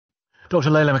Dr.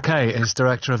 Layla McCay is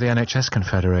director of the NHS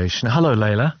Confederation. Hello,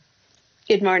 Layla.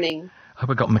 Good morning. I hope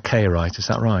I got McCay right, is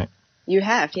that right? You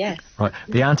have, yes. Right.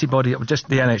 The antibody, just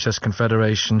the NHS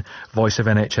Confederation, voice of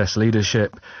NHS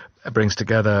leadership, brings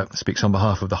together, speaks on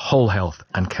behalf of the whole health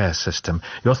and care system.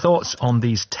 Your thoughts on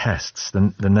these tests,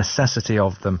 the necessity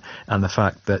of them, and the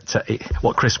fact that,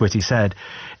 what Chris Whitty said,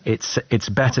 it's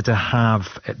better to have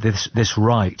this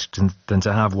right than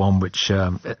to have one which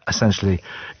essentially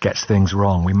gets things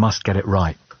wrong. We must get it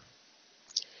right.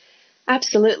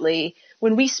 Absolutely.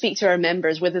 When we speak to our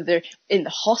members, whether they're in the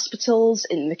hospitals,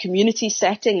 in the community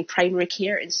setting, in primary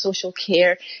care, in social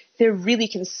care, they're really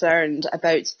concerned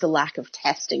about the lack of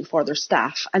testing for their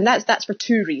staff. And that's for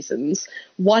two reasons.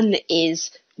 One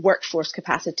is workforce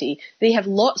capacity. They have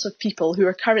lots of people who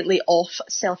are currently off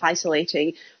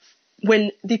self-isolating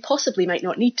when they possibly might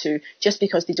not need to, just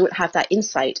because they don't have that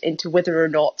insight into whether or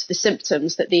not the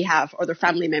symptoms that they have or their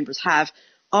family members have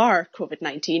are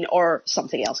COVID-19 or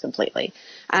something else completely.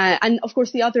 And of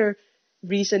course, the other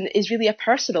reason is really a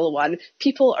personal one.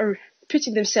 People are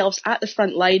putting themselves at the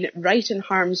front line, right in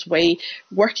harm's way,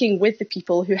 working with the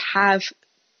people who have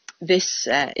this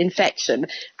infection,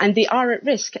 and they are at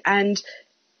risk. And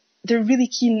they're really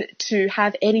keen to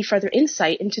have any further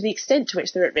insight into the extent to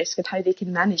which they're at risk and how they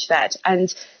can manage that.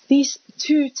 And these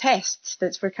two tests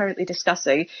that we're currently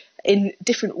discussing in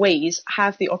different ways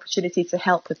have the opportunity to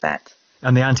help with that.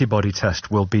 And the antibody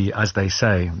test will be, as they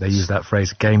say, they use that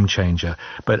phrase, game changer.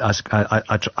 But as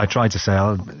I tried to say,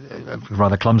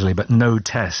 rather clumsily, but no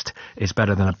test is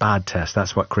better than a bad test.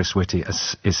 That's what Chris Whitty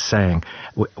is saying.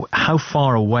 How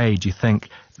far away do you think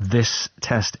this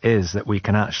test is that we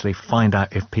can actually find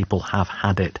out if people have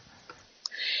had it?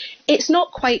 It's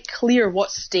not quite clear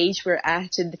what stage we're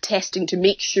at in the testing to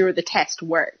make sure the test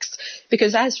works.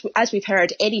 Because as we've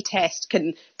heard, any test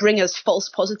can bring us false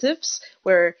positives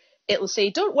where it'll say,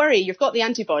 don't worry, you've got the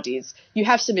antibodies, you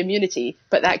have some immunity,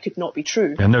 but that could not be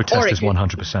true. Yeah, no test is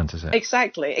 100%, is it?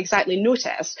 Exactly, no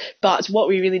test. But what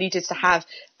we really need is to have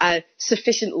a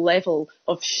sufficient level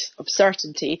of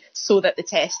certainty so that the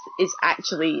test is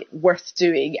actually worth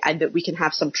doing and that we can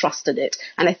have some trust in it.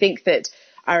 And I think that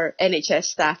our NHS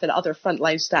staff and other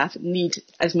frontline staff need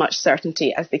as much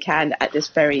certainty as they can at this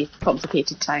very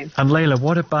complicated time. And Layla,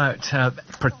 what about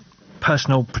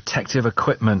personal protective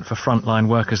equipment for frontline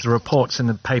workers? The reports in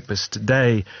the papers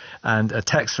today and a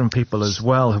text from people as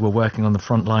well who are working on the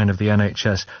front line of the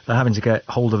NHS, they're having to get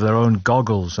hold of their own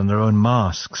goggles and their own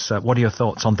masks. What are your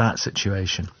thoughts on that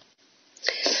situation?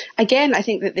 Again, I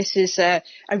think that this is a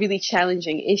really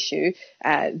challenging issue.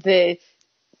 The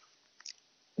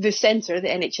centre, the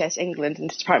NHS England and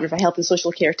the Department for Health and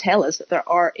Social Care tell us that there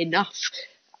are enough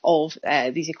of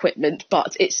these equipment,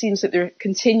 but it seems that there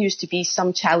continues to be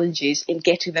some challenges in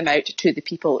getting them out to the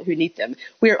people who need them.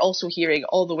 We're also hearing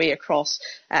all the way across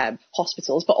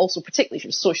hospitals, but also particularly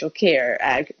from social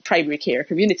care, primary care,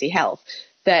 community health,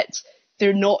 that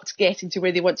they're not getting to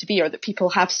where they want to be, or that people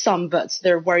have some, but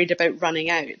they're worried about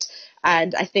running out.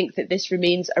 And I think that this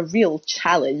remains a real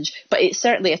challenge, but it's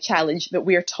certainly a challenge that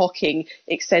we're talking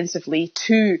extensively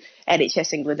to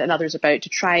NHS England and others about to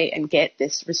try and get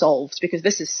this resolved, because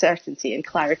this is certainty and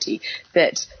clarity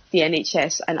that the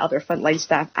NHS and other frontline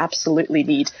staff absolutely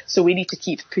need. So we need to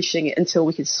keep pushing it until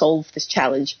we can solve this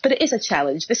challenge. But it is a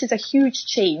challenge. This is a huge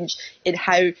change in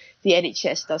how the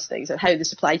NHS does things and how the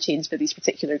supply chains for these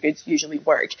particular goods usually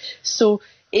work. So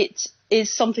it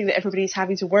is something that everybody's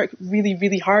having to work really,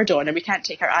 really hard on, and we can't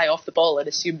take our eye off the ball and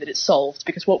assume that it's solved,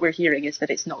 because what we're hearing is that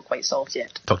it's not quite solved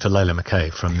yet. Dr. Layla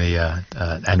McCay from the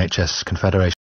NHS Confederation.